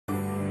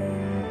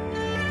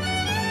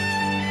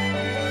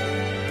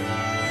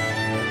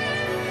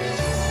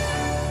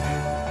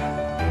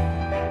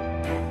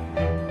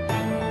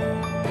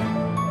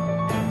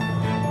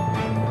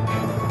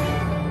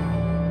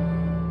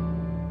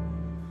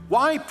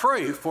Why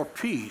pray for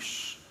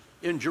peace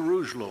in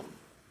Jerusalem?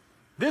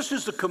 This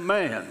is a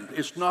command.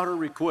 It's not a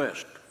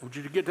request. I want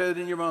you to get that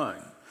in your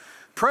mind.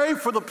 Pray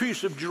for the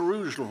peace of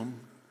Jerusalem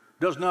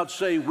does not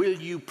say, will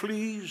you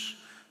please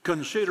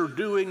consider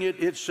doing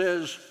it? It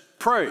says,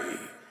 pray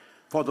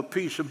for the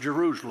peace of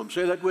Jerusalem.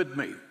 Say that with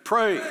me.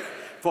 Pray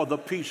for the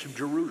peace of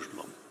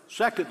Jerusalem.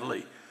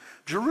 Secondly,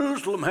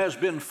 Jerusalem has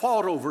been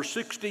fought over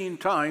 16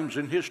 times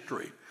in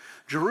history.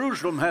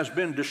 Jerusalem has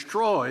been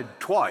destroyed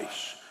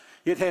twice.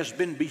 It has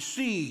been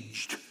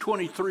besieged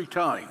 23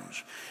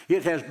 times.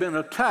 It has been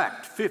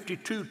attacked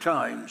 52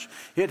 times.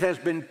 It has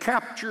been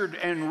captured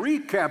and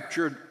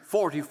recaptured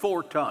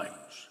 44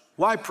 times.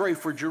 Why pray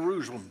for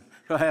Jerusalem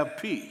to have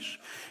peace?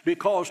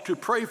 Because to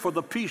pray for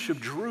the peace of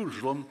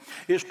Jerusalem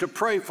is to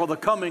pray for the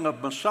coming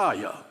of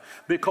Messiah.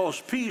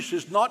 Because peace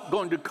is not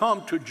going to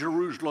come to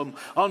Jerusalem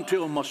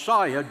until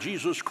Messiah,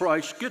 Jesus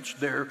Christ, gets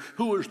there,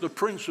 who is the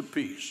Prince of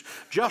Peace.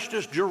 Just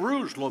as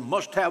Jerusalem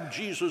must have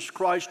Jesus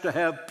Christ to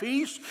have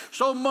peace,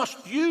 so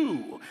must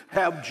you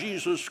have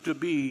Jesus to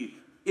be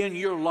in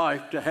your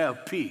life to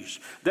have peace.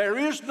 There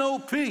is no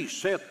peace,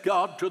 saith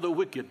God to the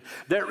wicked.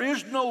 There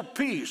is no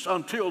peace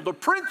until the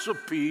Prince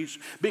of Peace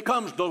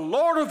becomes the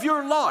Lord of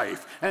your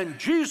life, and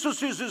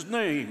Jesus is his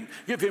name.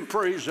 Give him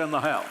praise in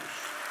the house.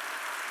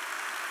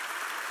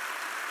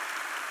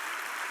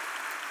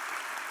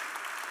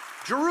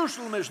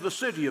 Jerusalem is the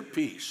city of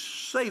peace.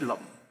 Salem,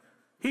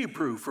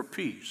 Hebrew for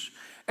peace.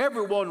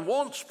 Everyone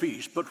wants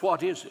peace, but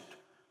what is it?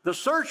 The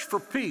search for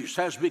peace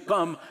has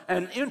become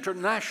an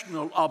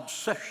international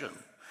obsession.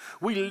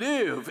 We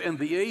live in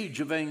the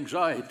age of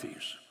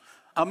anxieties.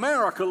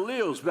 America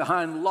lives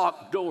behind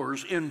locked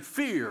doors in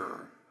fear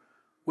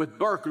with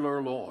burglar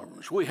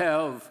alarms. We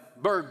have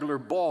burglar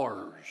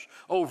bars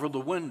over the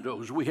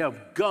windows. We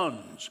have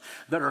guns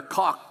that are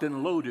cocked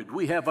and loaded.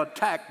 We have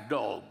attack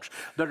dogs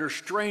that are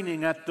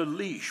straining at the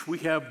leash. We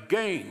have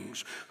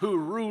gangs who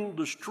rule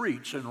the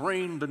streets and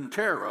reign in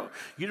terror.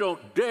 You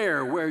don't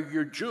dare wear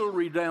your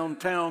jewelry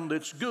downtown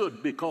that's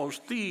good because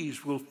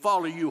thieves will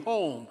follow you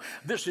home.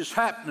 This is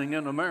happening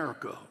in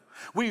America.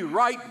 We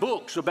write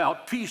books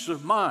about peace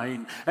of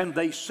mind, and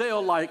they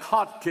sell like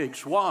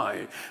hotcakes.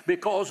 Why?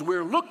 Because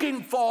we're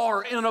looking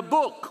for in a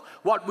book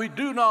what we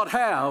do not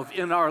have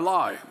in our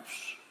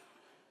lives.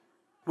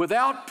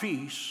 Without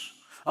peace,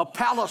 a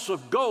palace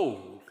of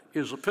gold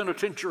is a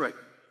penitentiary.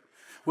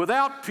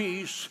 Without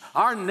peace,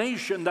 our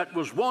nation that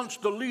was once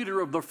the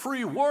leader of the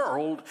free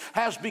world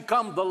has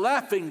become the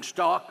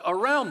laughingstock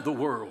around the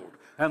world,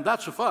 and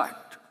that's a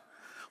fact.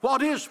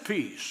 What is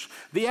peace?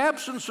 The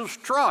absence of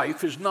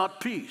strife is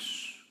not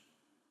peace.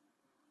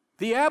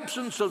 The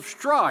absence of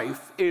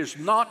strife is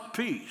not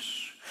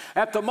peace.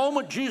 At the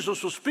moment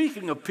Jesus was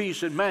speaking of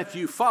peace in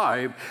Matthew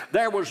 5,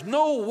 there was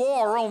no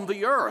war on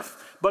the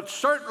earth, but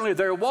certainly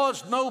there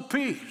was no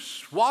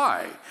peace.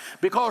 Why?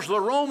 Because the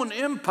Roman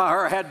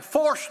Empire had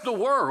forced the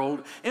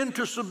world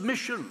into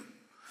submission.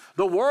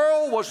 The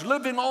world was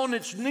living on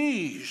its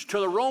knees to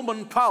the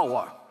Roman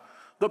power.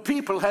 The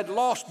people had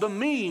lost the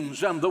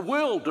means and the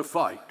will to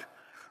fight.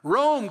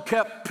 Rome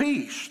kept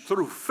peace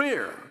through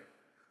fear.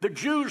 The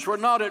Jews were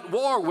not at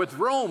war with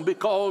Rome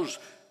because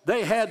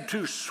they had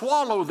to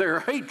swallow their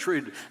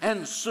hatred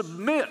and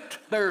submit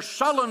their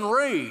sullen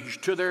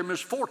rage to their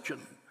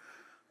misfortune.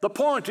 The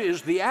point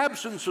is, the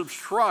absence of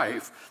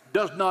strife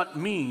does not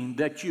mean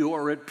that you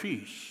are at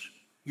peace.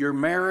 Your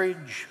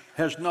marriage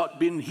has not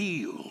been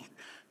healed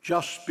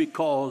just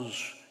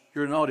because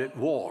you're not at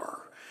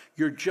war.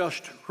 You're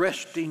just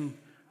resting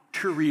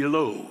to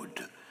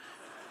reload.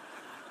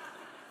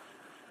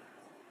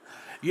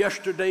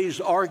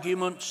 Yesterday's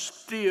arguments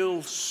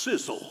still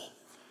sizzle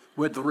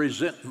with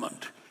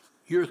resentment.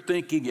 You're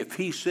thinking, if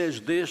he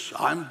says this,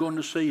 I'm going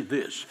to say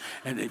this.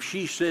 And if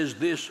she says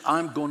this,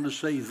 I'm going to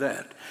say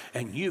that.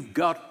 And you've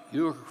got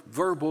your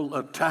verbal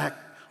attack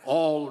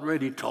all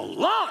ready to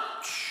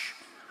launch.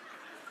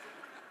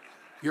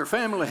 Your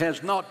family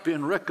has not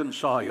been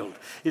reconciled.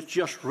 It's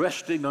just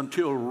resting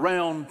until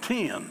round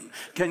 10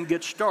 can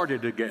get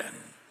started again.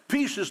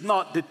 Peace is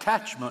not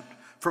detachment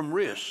from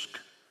risk.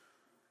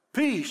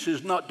 Peace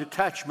is not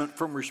detachment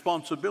from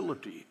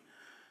responsibility.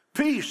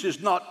 Peace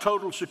is not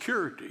total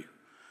security.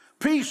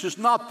 Peace is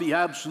not the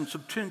absence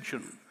of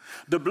tension,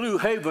 the blue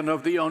haven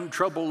of the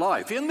untroubled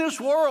life. In this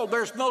world,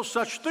 there's no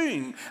such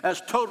thing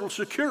as total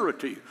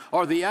security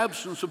or the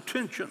absence of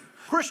tension.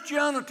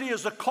 Christianity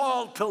is a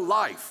call to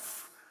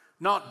life,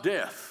 not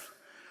death.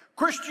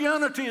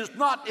 Christianity is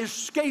not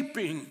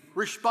escaping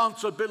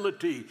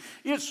responsibility.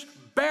 It's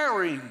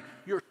bearing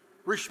your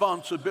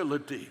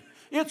responsibility.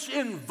 It's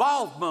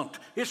involvement.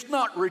 It's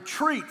not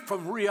retreat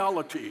from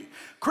reality.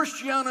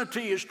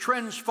 Christianity is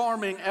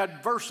transforming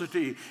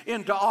adversity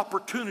into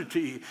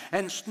opportunity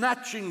and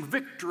snatching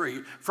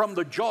victory from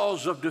the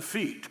jaws of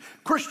defeat.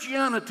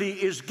 Christianity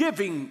is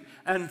giving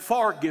and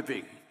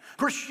forgiving.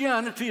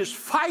 Christianity is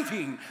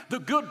fighting the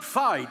good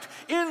fight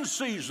in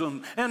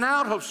season and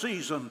out of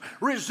season.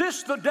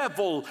 Resist the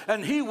devil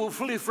and he will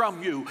flee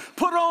from you.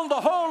 Put on the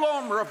whole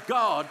armor of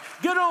God.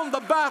 Get on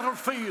the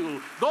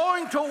battlefield.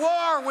 Going to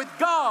war with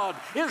God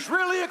is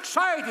really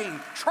exciting.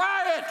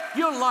 Try it.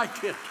 You'll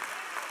like it.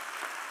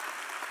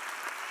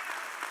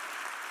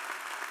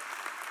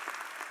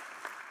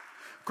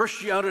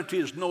 Christianity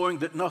is knowing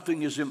that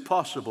nothing is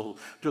impossible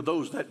to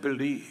those that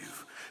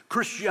believe.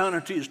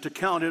 Christianity is to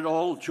count it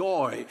all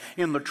joy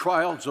in the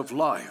trials of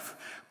life.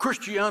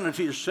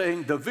 Christianity is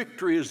saying the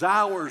victory is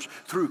ours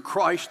through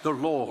Christ the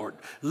Lord.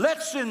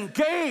 Let's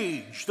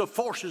engage the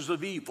forces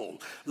of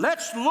evil.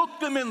 Let's look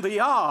them in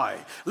the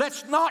eye.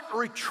 Let's not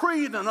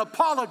retreat and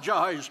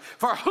apologize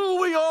for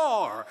who we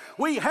are.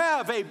 We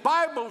have a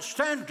Bible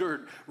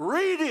standard.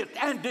 Read it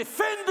and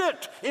defend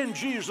it in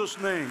Jesus'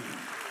 name.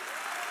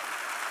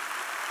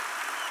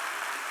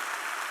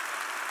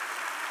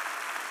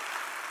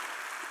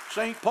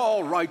 St.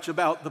 Paul writes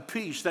about the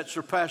peace that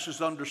surpasses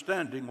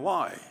understanding.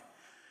 Why?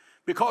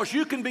 Because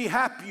you can be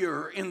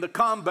happier in the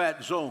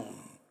combat zone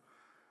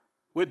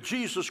with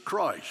Jesus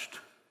Christ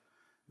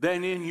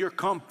than in your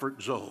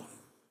comfort zone.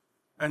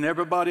 And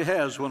everybody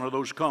has one of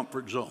those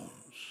comfort zones.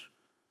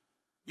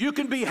 You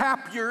can be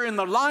happier in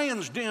the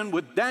lion's den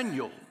with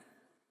Daniel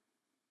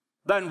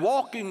than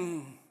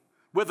walking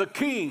with a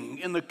king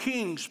in the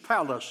king's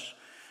palace,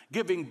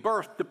 giving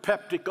birth to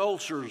peptic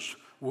ulcers,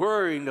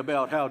 worrying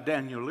about how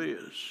Daniel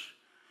is.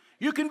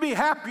 You can be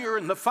happier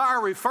in the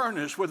fiery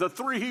furnace with the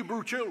 3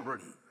 Hebrew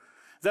children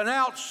than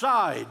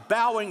outside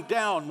bowing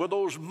down with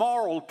those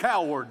moral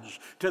cowards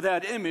to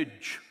that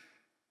image.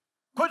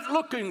 Quit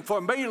looking for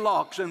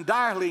Malochs and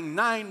dialing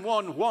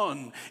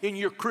 911 in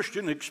your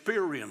Christian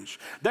experience.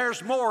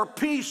 There's more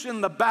peace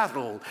in the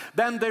battle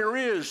than there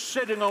is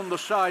sitting on the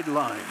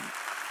sideline.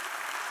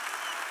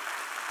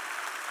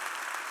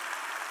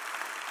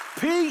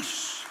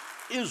 Peace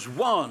is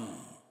won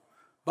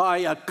by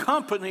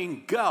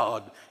accompanying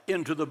God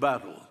into the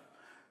battle.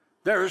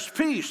 There is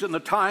peace in the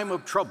time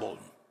of trouble.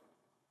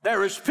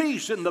 There is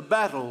peace in the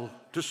battle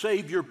to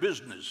save your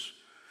business,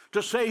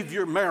 to save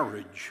your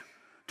marriage,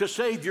 to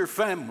save your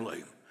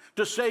family,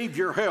 to save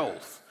your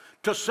health,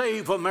 to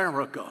save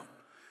America.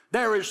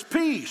 There is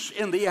peace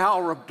in the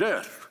hour of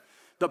death.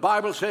 The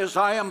Bible says,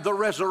 I am the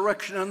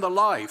resurrection and the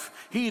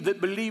life. He that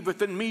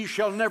believeth in me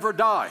shall never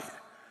die.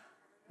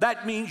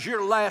 That means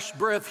your last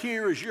breath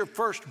here is your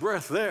first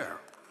breath there.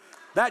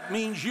 That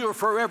means you're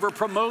forever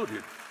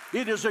promoted.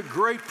 It is a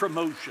great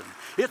promotion.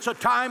 It's a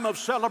time of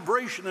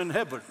celebration in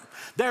heaven.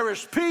 There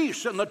is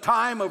peace in the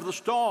time of the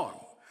storm.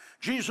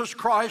 Jesus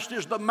Christ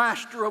is the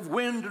master of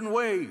wind and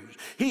waves.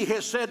 He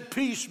has said,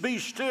 peace be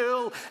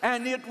still,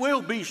 and it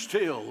will be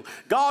still.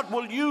 God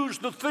will use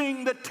the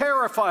thing that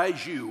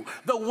terrifies you,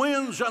 the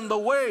winds and the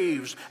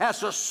waves,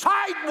 as a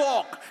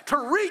sidewalk to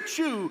reach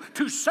you,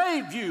 to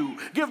save you.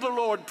 Give the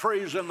Lord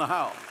praise in the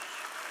house.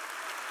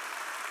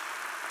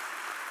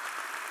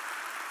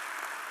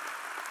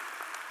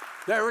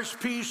 There is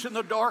peace in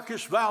the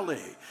darkest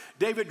valley.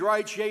 David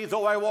writes, yea,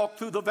 though I walk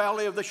through the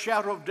valley of the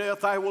shadow of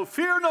death, I will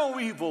fear no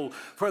evil,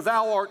 for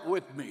thou art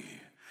with me.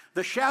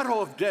 The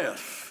shadow of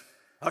death,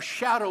 a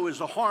shadow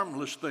is a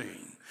harmless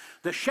thing.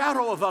 The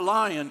shadow of a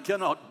lion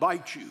cannot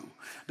bite you.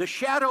 The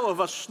shadow of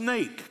a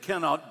snake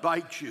cannot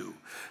bite you.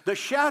 The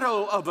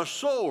shadow of a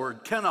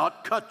sword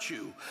cannot cut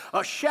you.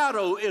 A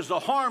shadow is a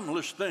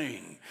harmless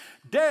thing.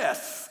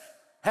 Death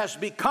has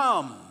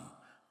become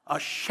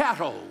a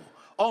shadow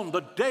on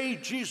the day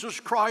Jesus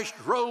Christ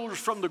rose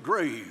from the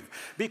grave.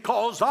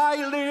 Because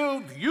I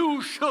live,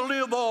 you shall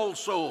live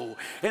also.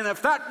 And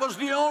if that was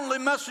the only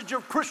message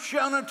of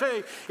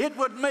Christianity, it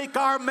would make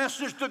our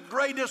message the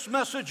greatest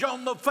message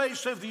on the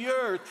face of the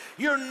earth.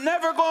 You're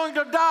never going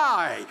to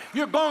die.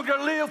 You're going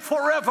to live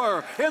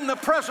forever in the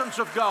presence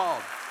of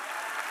God.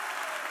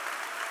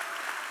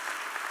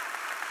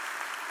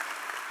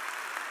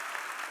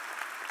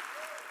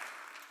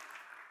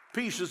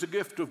 Peace is a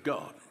gift of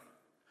God.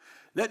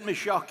 Let me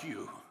shock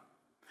you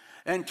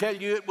and tell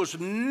you it was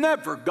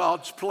never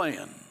God's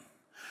plan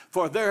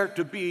for there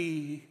to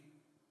be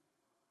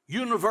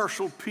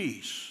universal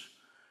peace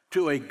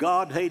to a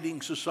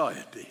God-hating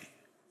society.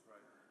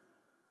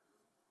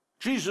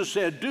 Jesus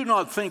said, do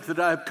not think that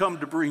I've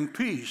come to bring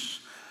peace.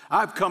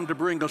 I've come to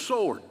bring a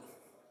sword.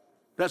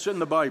 That's in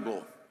the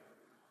Bible.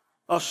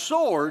 A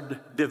sword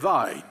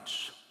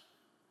divides.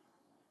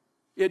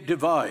 It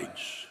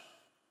divides.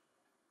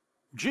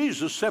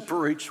 Jesus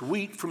separates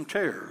wheat from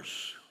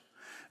tares.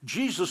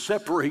 Jesus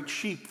separates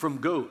sheep from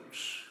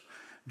goats.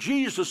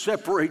 Jesus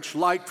separates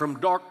light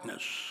from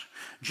darkness.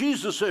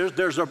 Jesus says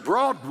there's a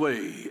broad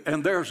way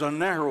and there's a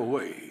narrow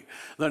way.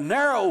 The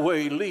narrow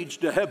way leads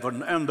to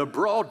heaven and the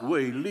broad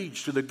way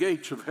leads to the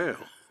gates of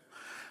hell.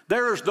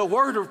 There is the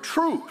word of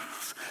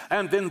truth,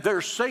 and then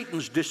there's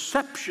Satan's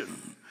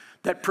deception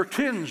that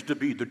pretends to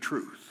be the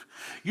truth.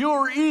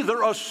 You're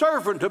either a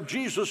servant of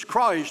Jesus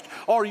Christ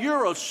or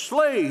you're a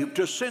slave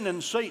to sin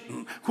and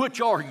Satan.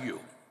 Which are you?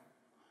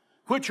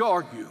 Which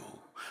are you?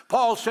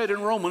 Paul said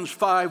in Romans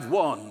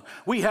 5:1,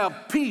 we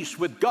have peace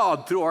with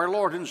God through our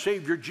Lord and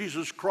Savior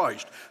Jesus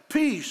Christ.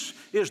 Peace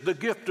is the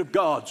gift of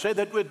God. Say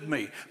that with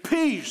me.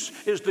 Peace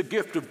is the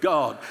gift of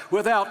God.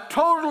 Without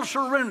total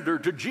surrender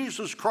to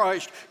Jesus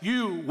Christ,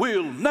 you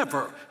will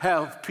never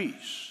have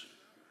peace.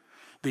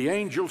 The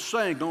angels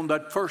sang on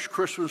that first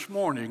Christmas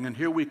morning, and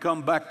here we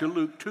come back to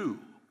Luke 2.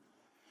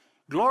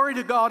 Glory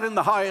to God in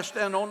the highest,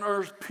 and on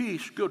earth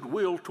peace,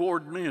 goodwill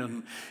toward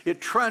men.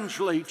 It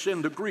translates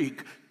in the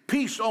Greek,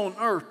 peace on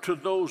earth to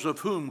those of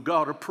whom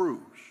God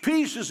approves.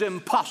 Peace is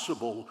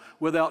impossible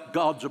without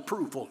God's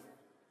approval.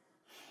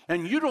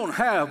 And you don't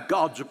have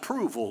God's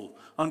approval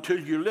until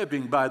you're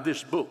living by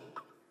this book.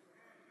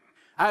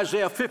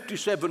 Isaiah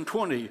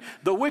 57:20,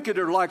 the wicked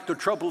are like the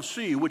troubled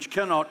sea which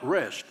cannot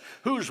rest,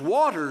 whose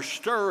waters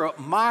stir up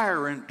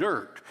mire and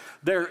dirt.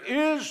 There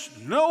is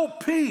no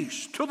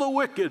peace to the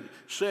wicked,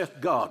 saith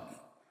God.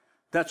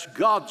 That's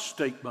God's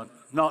statement,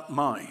 not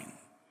mine.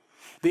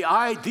 The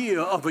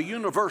idea of a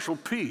universal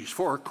peace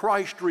for a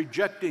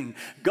Christ-rejecting,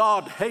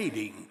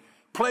 God-hating,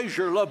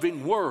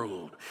 pleasure-loving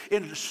world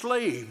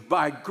enslaved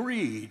by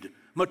greed,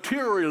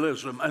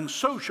 materialism, and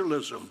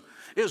socialism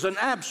is an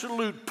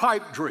absolute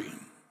pipe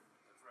dream.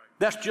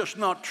 That's just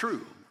not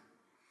true.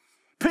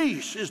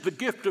 Peace is the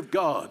gift of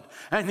God,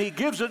 and He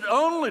gives it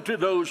only to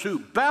those who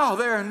bow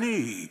their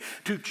knee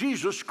to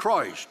Jesus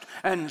Christ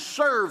and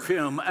serve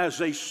Him as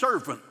a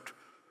servant,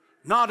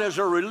 not as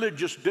a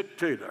religious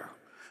dictator.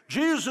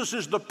 Jesus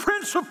is the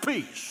Prince of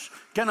Peace.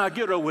 Can I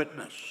get a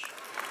witness?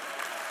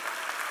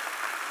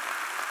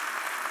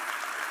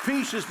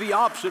 Peace is the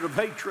opposite of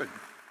hatred.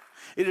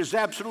 It is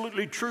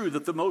absolutely true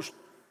that the most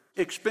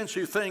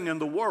expensive thing in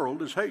the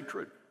world is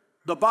hatred.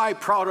 The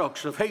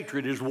byproducts of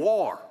hatred is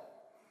war,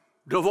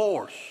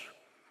 divorce,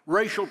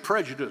 racial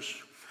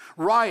prejudice,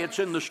 riots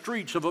in the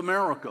streets of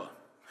America,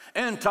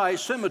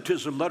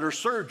 anti-Semitism that are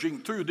surging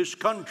through this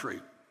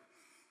country,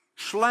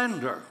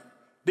 slander,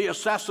 the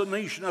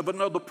assassination of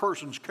another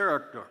person's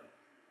character,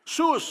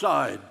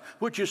 suicide,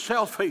 which is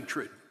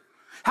self-hatred.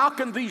 How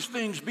can these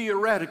things be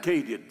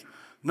eradicated?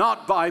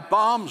 Not by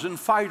bombs and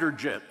fighter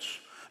jets,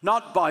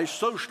 not by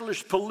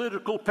socialist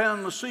political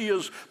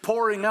panaceas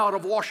pouring out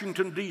of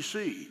Washington,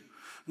 D.C.,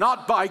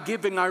 not by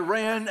giving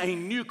Iran a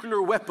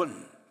nuclear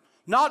weapon,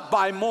 not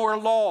by more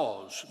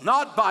laws,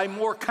 not by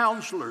more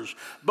counselors,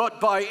 but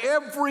by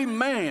every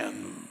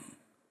man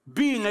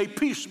being a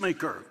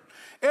peacemaker,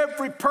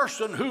 every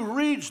person who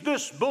reads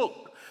this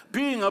book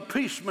being a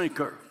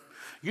peacemaker.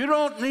 You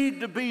don't need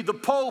to be the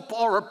Pope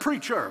or a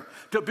preacher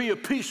to be a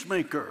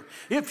peacemaker.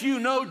 If you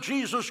know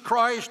Jesus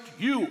Christ,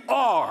 you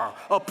are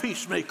a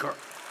peacemaker.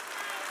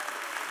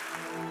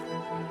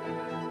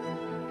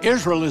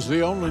 Israel is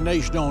the only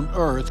nation on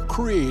earth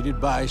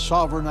created by a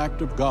sovereign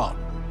act of God.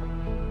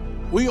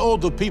 We owe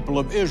the people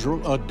of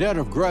Israel a debt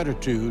of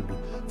gratitude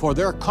for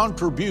their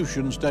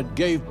contributions that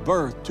gave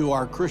birth to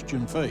our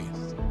Christian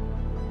faith.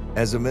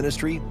 As a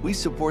ministry, we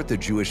support the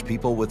Jewish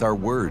people with our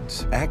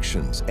words,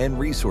 actions, and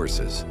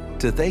resources.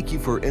 To thank you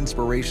for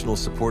inspirational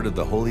support of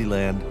the Holy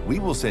Land, we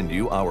will send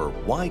you our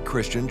Why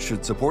Christians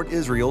Should Support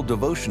Israel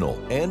devotional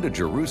and a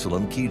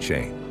Jerusalem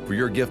keychain. For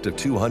your gift of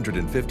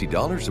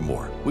 $250 or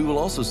more, we will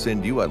also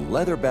send you a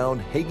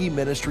leather-bound Hagee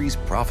Ministries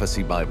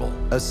Prophecy Bible,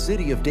 a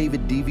City of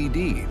David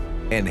DVD,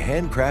 and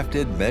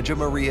handcrafted Medja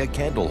Maria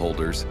candle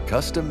holders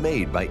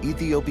custom-made by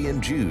Ethiopian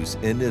Jews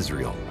in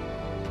Israel.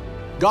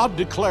 God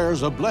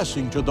declares a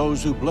blessing to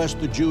those who bless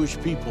the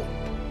Jewish people.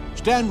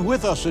 Stand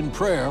with us in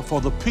prayer for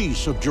the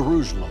peace of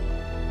Jerusalem.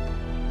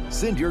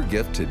 Send your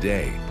gift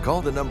today.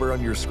 Call the number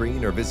on your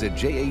screen or visit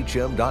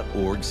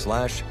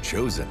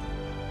jhm.org/chosen.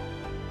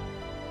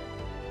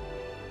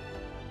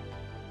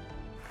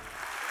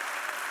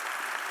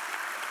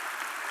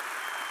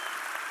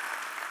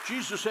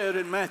 Jesus said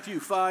in Matthew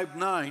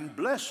 5:9,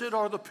 blessed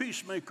are the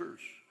peacemakers,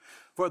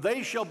 for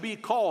they shall be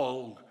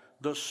called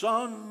the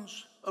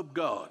sons of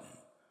God.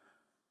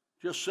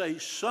 Just say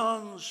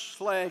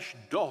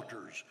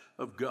sons/daughters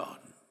of God.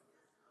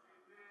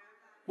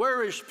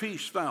 Where is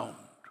peace found?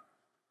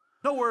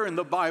 Nowhere in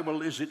the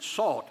Bible is it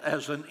sought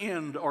as an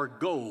end or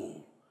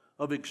goal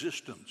of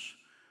existence.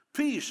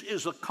 Peace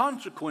is a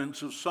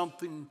consequence of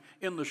something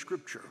in the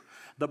Scripture.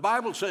 The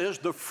Bible says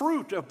the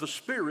fruit of the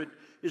Spirit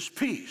is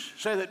peace.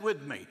 Say that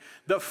with me.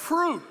 The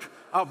fruit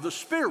of the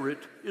Spirit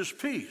is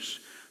peace.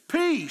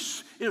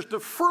 Peace is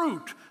the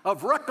fruit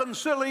of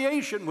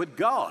reconciliation with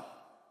God.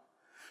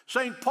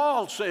 St.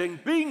 Paul saying,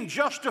 being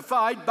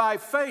justified by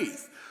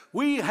faith,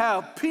 we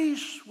have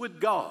peace with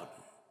God.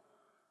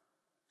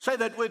 Say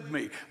that with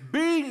me.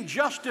 Being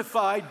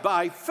justified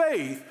by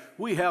faith,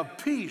 we have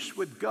peace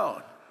with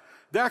God.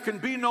 There can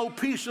be no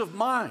peace of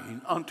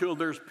mind until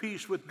there's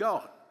peace with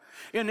God.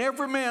 In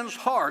every man's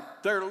heart,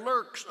 there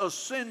lurks a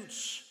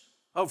sense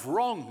of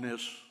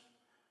wrongness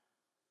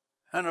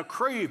and a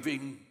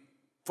craving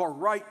for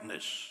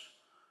rightness.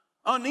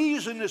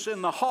 Uneasiness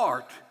in the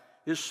heart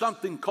is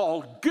something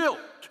called guilt.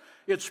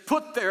 It's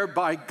put there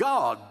by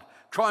God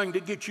trying to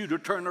get you to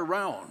turn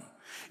around.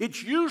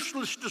 It's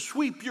useless to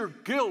sweep your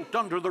guilt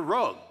under the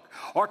rug.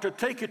 or to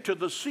take it to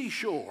the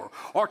seashore,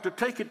 or to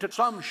take it to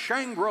some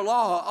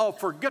Shangri-La of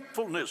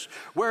forgetfulness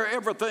where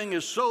everything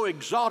is so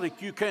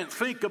exotic you can't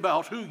think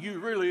about who you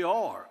really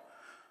are.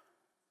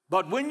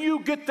 But when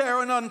you get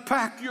there and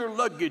unpack your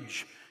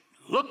luggage,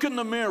 look in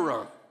the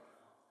mirror.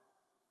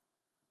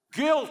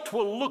 Guilt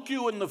will look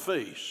you in the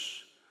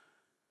face.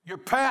 Your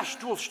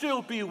past will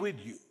still be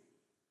with you.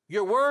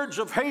 Your words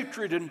of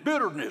hatred and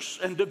bitterness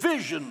and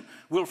division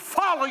will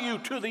follow you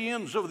to the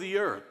ends of the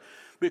earth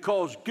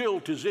because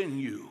guilt is in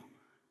you.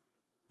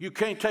 You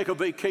can't take a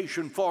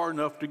vacation far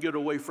enough to get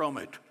away from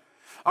it.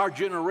 Our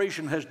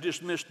generation has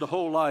dismissed the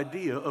whole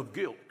idea of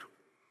guilt.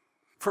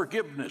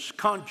 Forgiveness,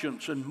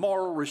 conscience, and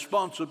moral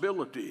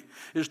responsibility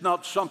is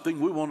not something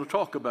we want to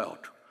talk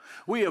about.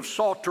 We have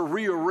sought to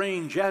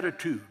rearrange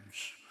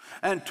attitudes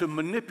and to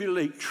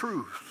manipulate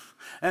truth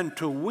and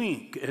to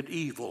wink at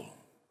evil.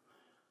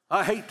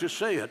 I hate to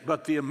say it,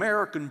 but the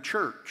American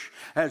church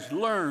has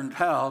learned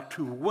how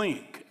to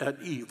wink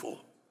at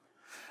evil.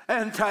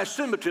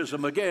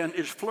 Anti-Semitism, again,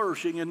 is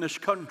flourishing in this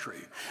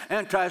country.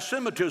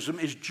 Anti-Semitism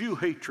is Jew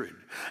hatred.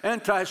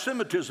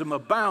 Anti-Semitism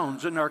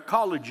abounds in our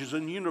colleges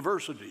and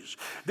universities.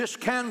 This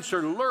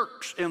cancer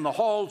lurks in the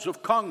halls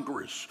of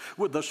Congress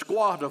with a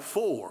squad of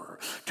 4.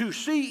 To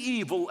see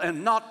evil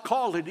and not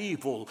call it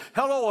evil.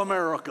 Hello,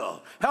 America.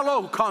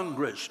 Hello,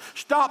 Congress.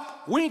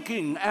 Stop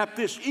winking at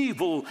this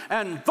evil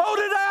and vote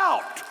it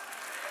out.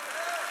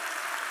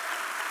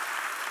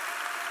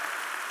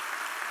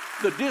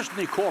 The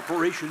Disney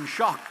Corporation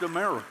shocked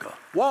America.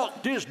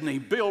 Walt Disney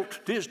built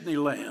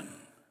Disneyland,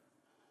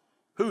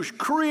 whose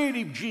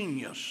creative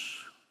genius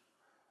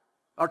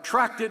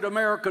attracted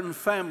American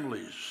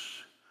families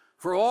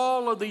for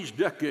all of these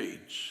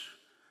decades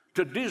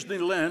to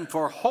Disneyland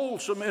for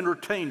wholesome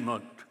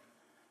entertainment.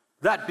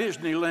 That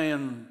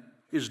Disneyland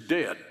is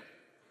dead.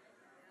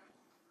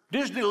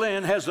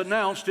 Disneyland has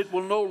announced it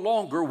will no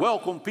longer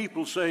welcome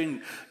people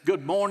saying,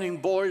 "Good morning,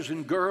 boys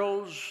and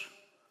girls.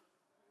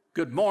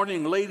 Good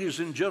morning,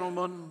 ladies and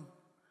gentlemen,"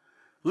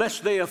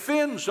 lest they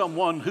offend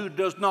someone who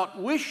does not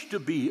wish to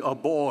be a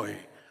boy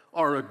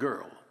or a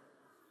girl.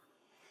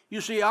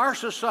 You see, our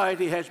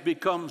society has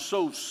become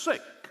so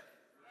sick.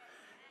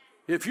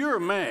 If you're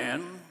a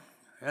man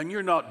and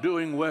you're not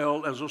doing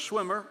well as a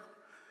swimmer,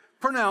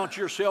 pronounce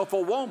yourself a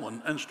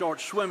woman and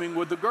start swimming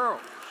with the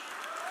girls.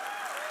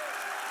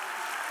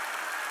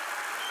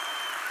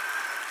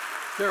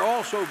 They're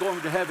also going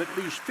to have at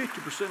least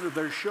 50% of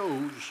their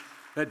shows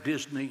at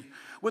Disney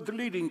with the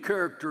leading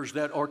characters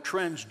that are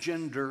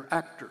transgender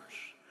actors.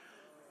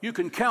 You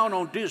can count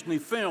on Disney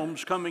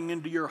films coming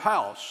into your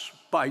house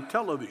by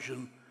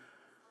television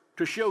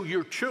to show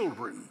your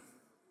children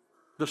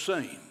the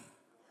same.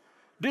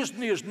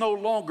 Disney is no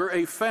longer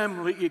a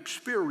family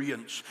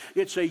experience.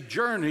 It's a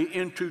journey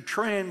into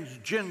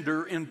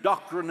transgender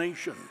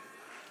indoctrination.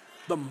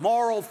 The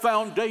moral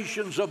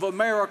foundations of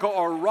America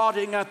are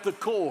rotting at the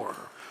core.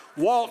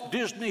 Walt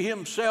Disney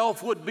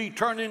himself would be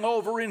turning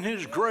over in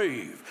his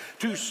grave.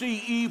 To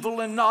see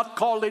evil and not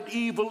call it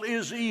evil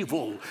is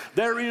evil.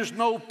 There is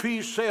no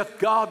peace, saith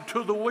God,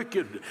 to the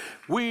wicked.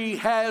 We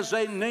as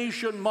a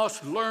nation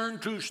must learn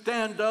to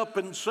stand up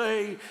and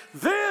say,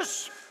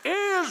 "This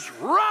is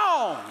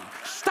wrong.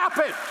 Stop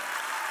it."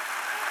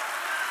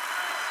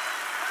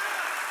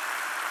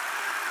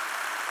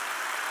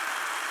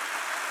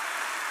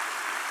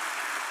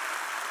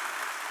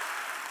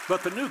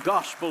 But the new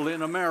gospel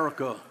in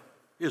America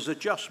is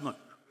adjustment.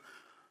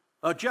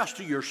 Adjust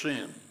to your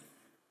sin.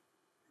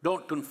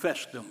 Don't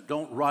confess them.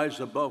 Don't rise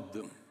above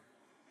them.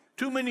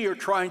 Too many are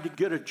trying to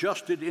get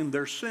adjusted in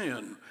their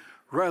sin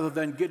rather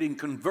than getting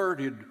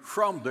converted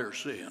from their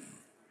sin.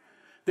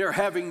 They're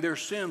having their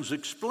sins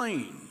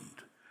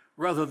explained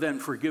rather than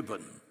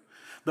forgiven.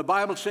 The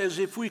Bible says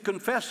if we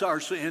confess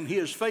our sin, He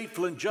is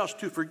faithful and just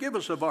to forgive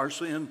us of our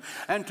sin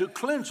and to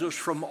cleanse us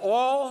from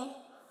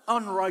all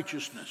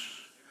unrighteousness.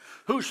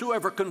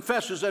 Whosoever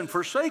confesses and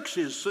forsakes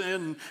his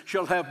sin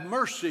shall have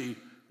mercy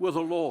with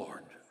the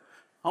Lord.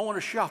 I want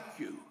to shock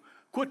you.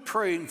 Quit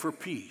praying for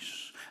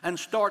peace and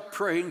start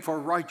praying for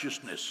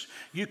righteousness.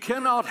 You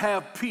cannot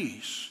have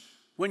peace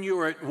when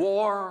you're at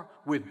war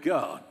with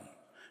God.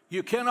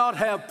 You cannot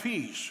have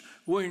peace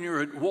when you're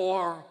at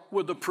war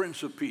with the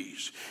Prince of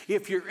Peace.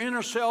 If your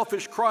inner self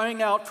is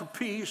crying out for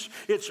peace,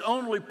 it's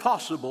only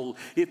possible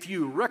if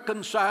you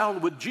reconcile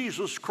with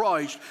Jesus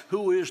Christ,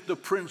 who is the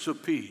Prince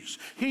of Peace.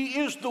 He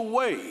is the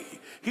way.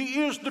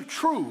 He is the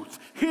truth.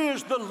 He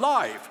is the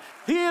life.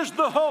 He is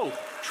the hope.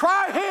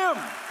 Try Him.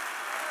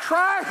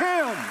 Try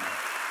Him.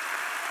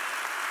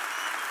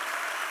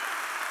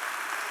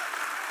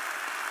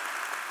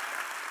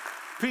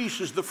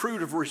 Peace is the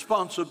fruit of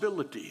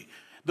responsibility,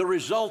 the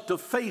result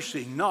of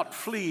facing, not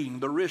fleeing,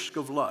 the risk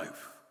of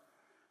life.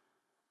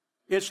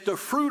 It's the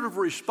fruit of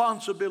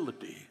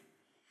responsibility.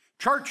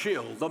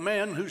 Churchill, the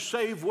man who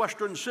saved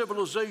Western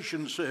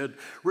civilization, said,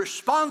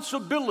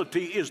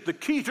 "Responsibility is the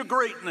key to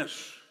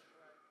greatness."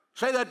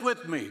 Say that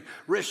with me.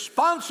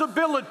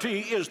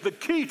 Responsibility is the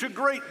key to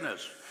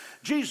greatness.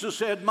 Jesus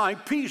said, "My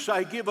peace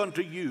I give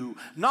unto you,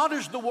 not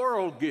as the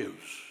world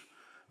gives."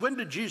 When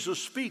did Jesus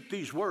speak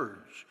these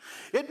words?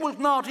 It was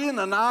not in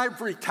an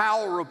ivory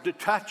tower of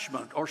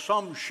detachment or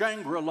some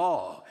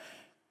Shangri-La.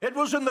 It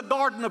was in the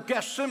Garden of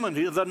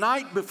Gethsemane, the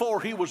night before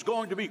he was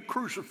going to be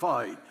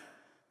crucified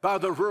by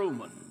the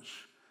Romans.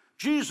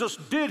 Jesus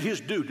did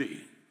his duty.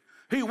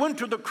 He went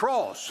to the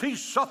cross, he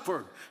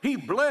suffered, he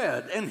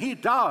bled, and he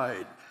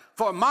died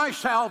for my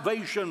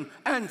salvation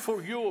and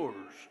for yours.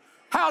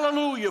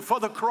 Hallelujah for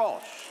the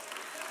cross.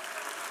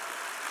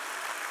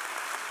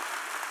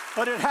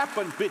 But it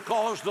happened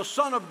because the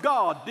Son of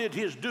God did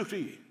his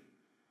duty.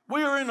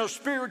 We are in a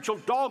spiritual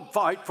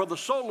dogfight for the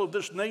soul of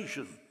this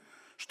nation.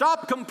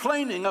 Stop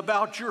complaining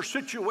about your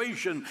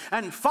situation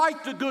and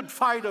fight the good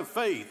fight of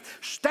faith.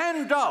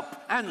 Stand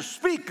up and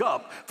speak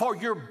up for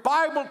your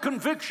Bible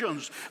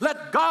convictions.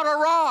 Let God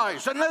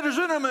arise and let his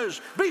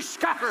enemies be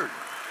scattered.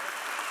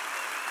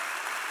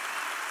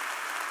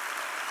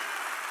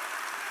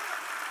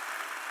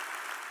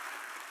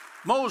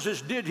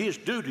 Moses did his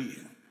duty.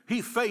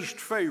 He faced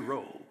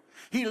Pharaoh.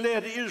 He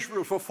led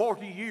Israel for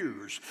 40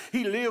 years.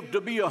 He lived to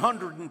be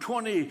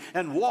 120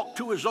 and walked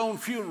to his own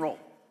funeral.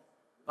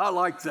 I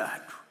like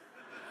that.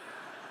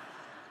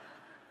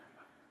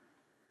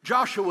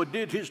 Joshua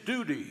did his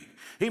duty.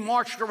 He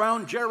marched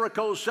around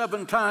Jericho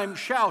 7 times,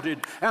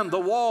 shouted, and the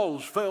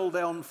walls fell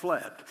down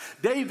flat.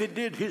 David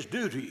did his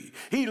duty.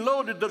 He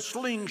loaded the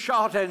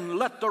slingshot and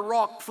let the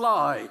rock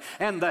fly,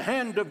 and the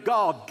hand of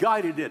God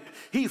guided it.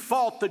 He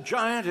fought the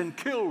giant and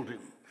killed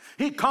him.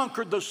 He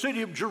conquered the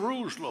city of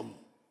Jerusalem,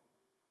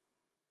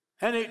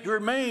 and it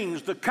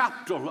remains the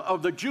capital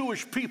of the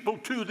Jewish people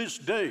to this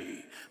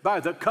day by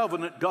the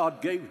covenant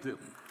God gave them.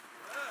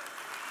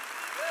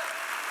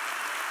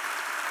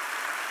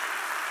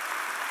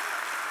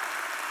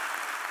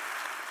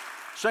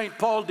 St.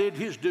 Paul did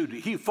his duty.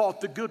 He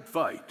fought the good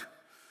fight.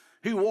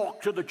 He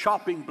walked to the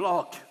chopping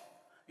block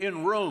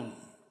in Rome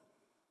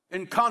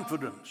in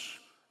confidence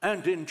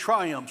and in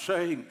triumph,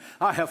 saying,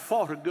 I have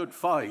fought a good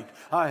fight.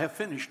 I have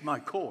finished my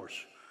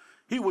course.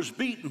 He was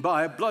beaten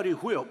by a bloody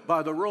whip,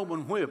 by the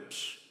Roman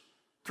whips,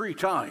 3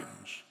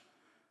 times.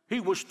 He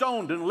was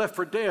stoned and left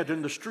for dead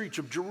in the streets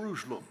of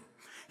Jerusalem.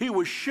 He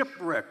was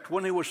shipwrecked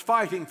when he was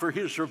fighting for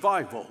his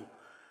survival.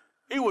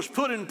 He was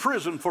put in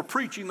prison for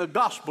preaching the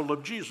gospel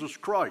of Jesus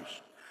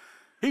Christ.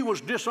 He was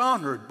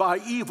dishonored by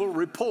evil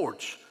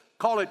reports,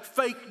 call it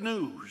fake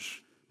news,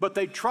 but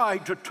they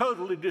tried to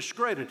totally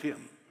discredit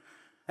him.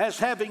 As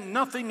having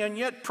nothing and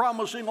yet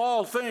promising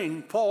all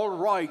things, Paul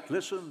writes,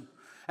 listen,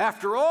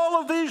 after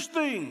all of these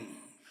things,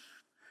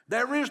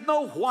 there is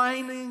no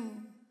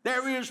whining,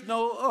 there is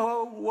no,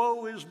 oh,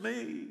 woe is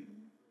me.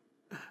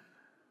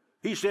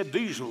 He said,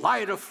 these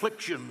light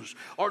afflictions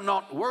are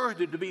not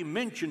worthy to be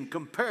mentioned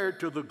compared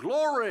to the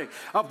glory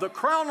of the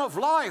crown of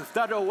life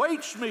that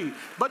awaits me,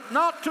 but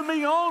not to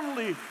me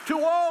only,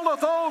 to all of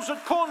those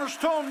at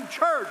Cornerstone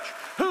Church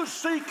who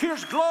seek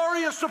his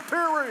glorious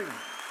appearing.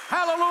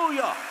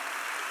 Hallelujah.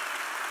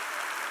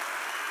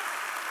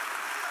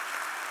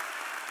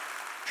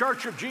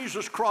 Church of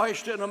Jesus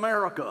Christ in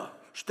America,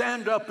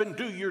 stand up and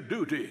do your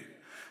duty.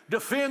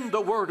 Defend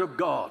the Word of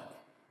God.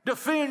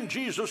 Defend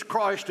Jesus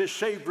Christ as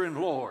Savior and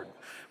Lord.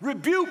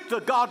 Rebuke the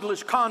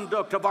godless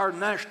conduct of our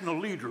national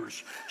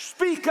leaders.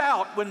 Speak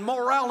out when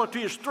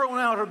morality is thrown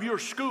out of your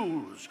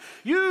schools.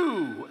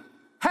 You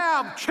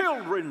have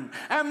children,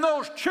 and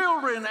those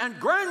children and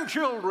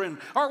grandchildren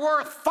are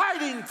worth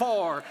fighting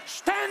for.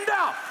 Stand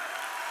up.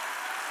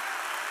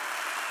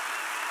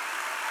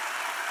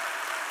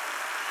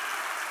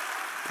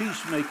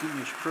 Peacemaking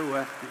is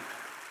proactive.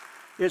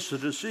 It's a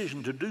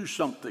decision to do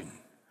something,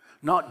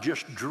 not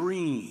just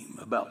dream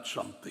about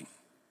something.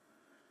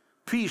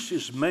 Peace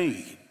is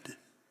made.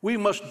 We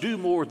must do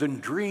more than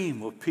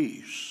dream of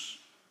peace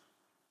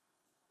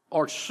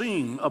or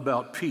sing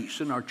about peace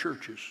in our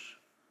churches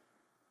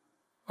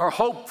or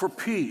hope for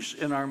peace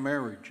in our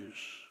marriages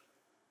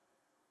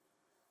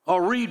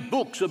or read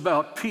books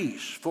about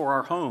peace for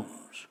our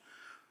homes.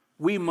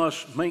 We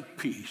must make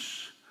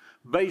peace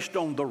based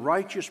on the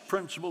righteous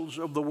principles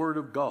of the Word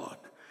of God.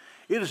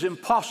 It is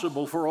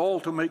impossible for all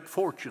to make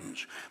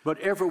fortunes, but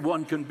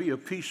everyone can be a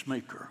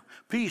peacemaker.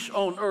 Peace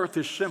on earth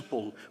is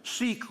simple.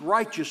 Seek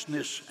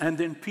righteousness, and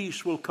then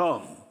peace will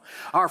come.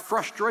 Our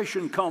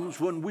frustration comes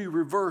when we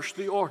reverse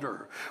the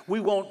order. We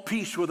want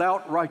peace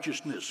without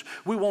righteousness.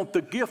 We want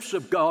the gifts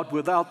of God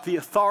without the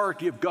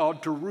authority of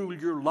God to rule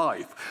your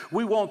life.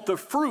 We want the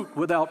fruit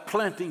without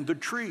planting the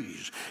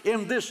trees.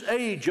 In this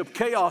age of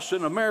chaos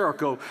in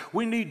America,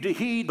 we need to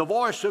heed the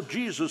voice of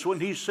Jesus when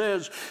he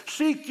says,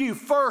 seek ye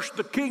first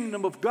the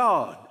kingdom of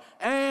God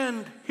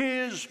and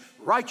his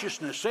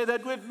righteousness. Say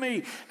that with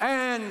me.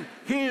 And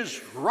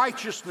his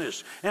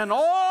righteousness. And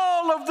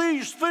all of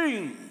these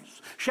things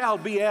shall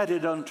be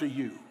added unto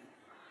you.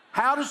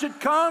 How does it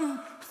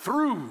come?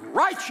 Through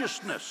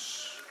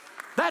righteousness.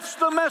 That's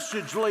the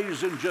message,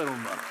 ladies and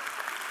gentlemen.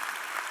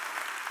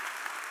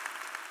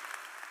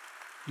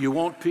 You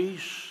want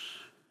peace?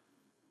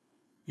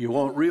 You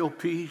want real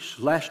peace,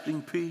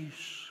 lasting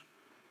peace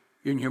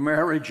in your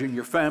marriage, in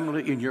your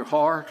family, in your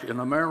heart, in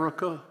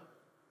America?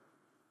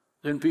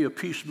 Then be a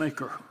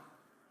peacemaker.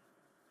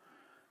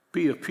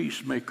 Be a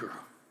peacemaker.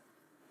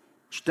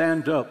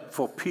 Stand up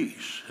for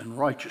peace and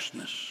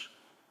righteousness.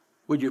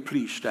 Would you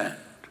please stand?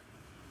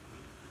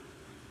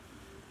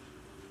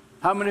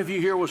 How many of you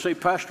here will say,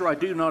 Pastor, I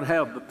do not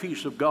have the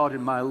peace of God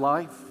in my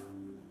life.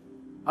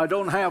 I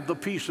don't have the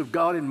peace of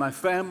God in my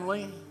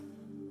family.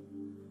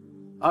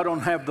 I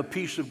don't have the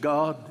peace of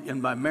God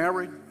in my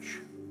marriage.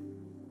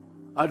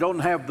 I don't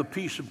have the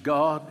peace of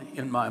God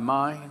in my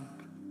mind.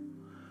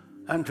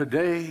 And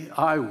today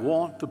I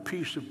want the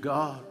peace of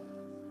God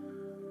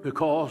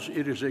because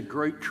it is a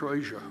great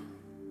treasure.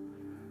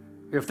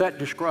 If that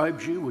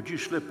describes you, would you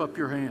slip up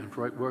your hand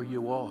right where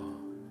you are?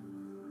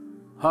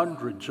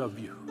 Hundreds of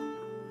you.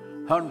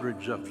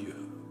 Hundreds of you.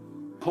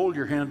 Hold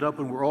your hand up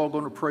and we're all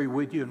going to pray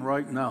with you. And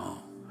right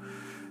now,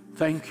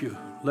 thank you.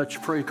 Let's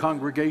pray,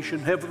 congregation.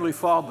 Heavenly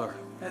Father,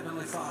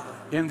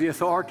 in the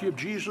authority of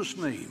Jesus'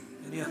 name,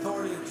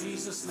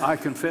 I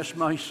confess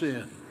my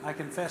sin. I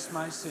confess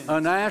my sin.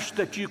 And ask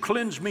that you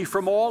cleanse me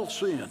from all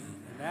sin.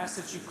 And ask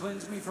that you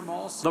cleanse me from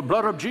all sin. The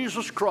blood of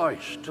Jesus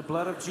Christ. The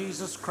blood of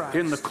Jesus Christ.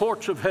 In the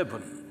courts of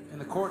heaven. In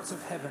the courts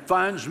of heaven.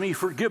 Finds me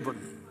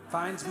forgiven.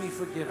 Finds me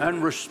forgiven.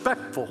 And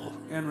respectful.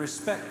 And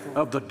respectful.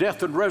 Of the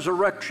death and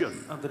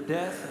resurrection. Of the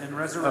death and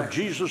resurrection. Of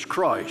Jesus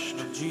Christ.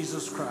 Of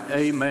Jesus Christ.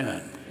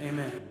 Amen.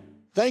 Amen.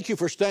 Thank you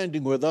for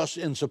standing with us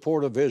in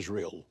support of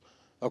Israel.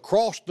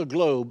 Across the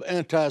globe,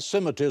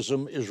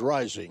 anti-Semitism is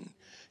rising.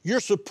 Your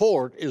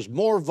support is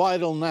more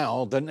vital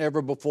now than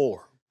ever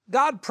before.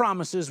 God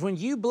promises when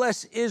you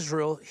bless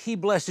Israel, He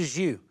blesses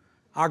you.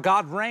 Our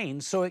God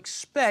reigns, so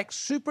expect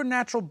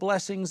supernatural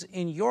blessings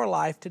in your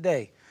life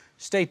today.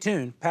 Stay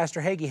tuned.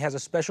 Pastor Hagee has a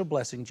special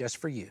blessing just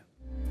for you.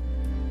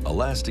 A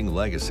lasting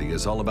legacy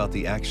is all about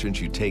the actions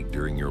you take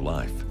during your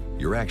life.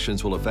 Your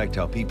actions will affect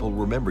how people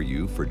remember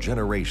you for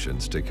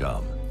generations to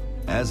come.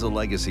 As a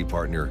legacy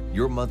partner,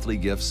 your monthly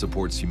gift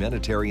supports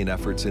humanitarian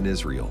efforts in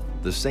Israel,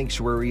 the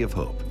Sanctuary of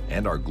Hope,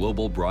 and our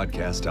global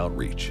broadcast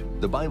outreach.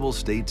 The Bible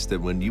states that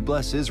when you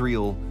bless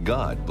Israel,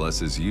 God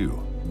blesses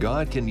you.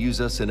 God can use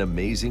us in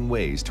amazing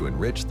ways to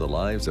enrich the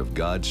lives of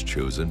God's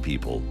chosen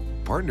people.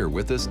 Partner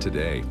with us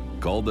today.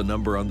 Call the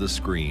number on the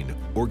screen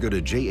or go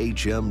to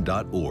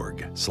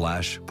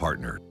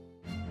jhm.org/partner.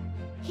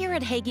 Here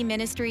at Hagee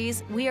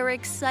Ministries, we are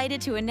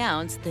excited to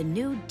announce the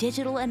new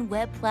digital and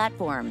web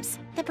platforms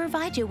that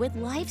provide you with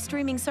live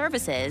streaming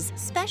services,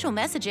 special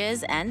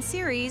messages, and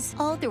series,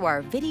 all through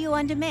our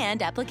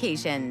video-on-demand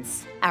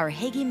applications. Our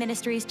Hagee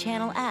Ministries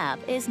channel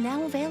app is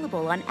now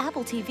available on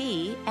Apple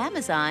TV,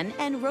 Amazon,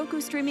 and Roku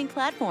streaming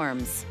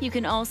platforms. You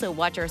can also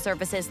watch our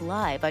services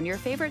live on your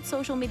favorite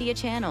social media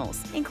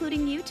channels,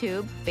 including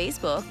YouTube,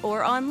 Facebook,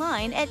 or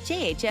online at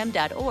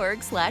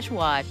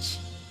jhm.org/watch.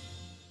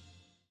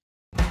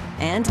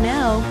 And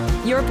now,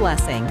 your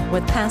blessing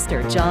with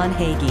Pastor John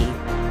Hagee.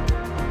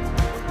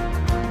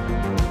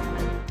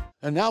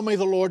 And now may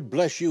the Lord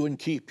bless you and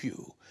keep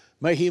you.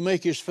 May He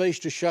make His face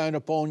to shine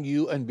upon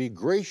you and be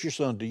gracious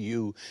unto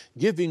you,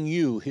 giving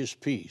you His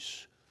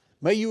peace.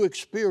 May you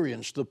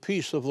experience the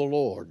peace of the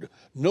Lord,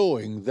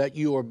 knowing that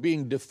you are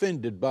being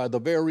defended by the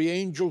very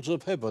angels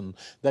of heaven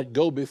that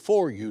go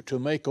before you to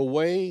make a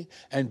way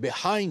and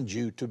behind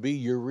you to be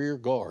your rear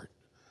guard.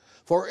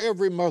 For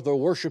every mother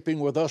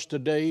worshiping with us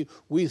today,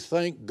 we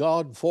thank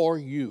God for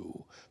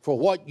you, for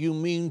what you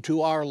mean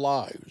to our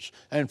lives,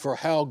 and for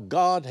how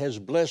God has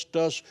blessed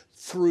us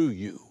through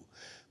you.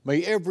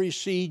 May every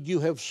seed you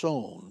have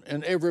sown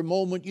and every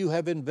moment you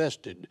have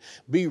invested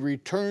be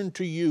returned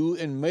to you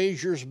in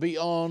measures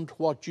beyond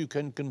what you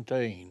can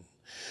contain.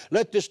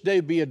 Let this day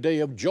be a day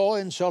of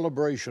joy and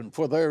celebration,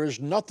 for there is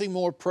nothing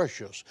more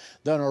precious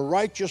than a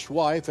righteous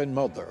wife and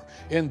mother.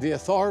 In the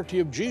authority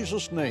of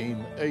Jesus'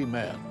 name,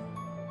 amen.